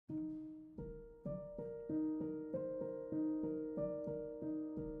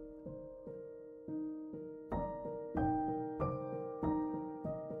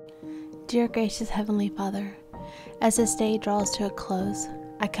Dear gracious Heavenly Father, as this day draws to a close,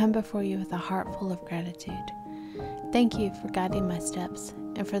 I come before you with a heart full of gratitude. Thank you for guiding my steps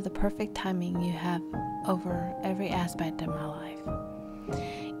and for the perfect timing you have over every aspect of my life.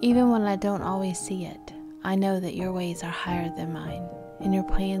 Even when I don't always see it, I know that your ways are higher than mine, and your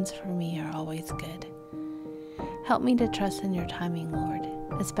plans for me are always good. Help me to trust in your timing, Lord,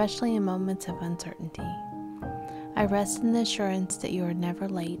 especially in moments of uncertainty. I rest in the assurance that you are never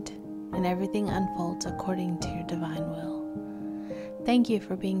late, and everything unfolds according to your divine will. Thank you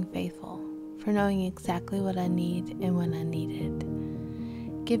for being faithful, for knowing exactly what I need and when I need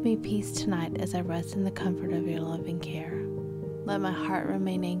it. Give me peace tonight as I rest in the comfort of your loving care. Let my heart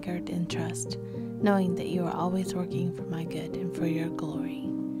remain anchored in trust, knowing that you are always working for my good and for your glory.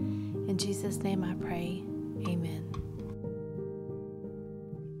 In Jesus' name I pray, amen.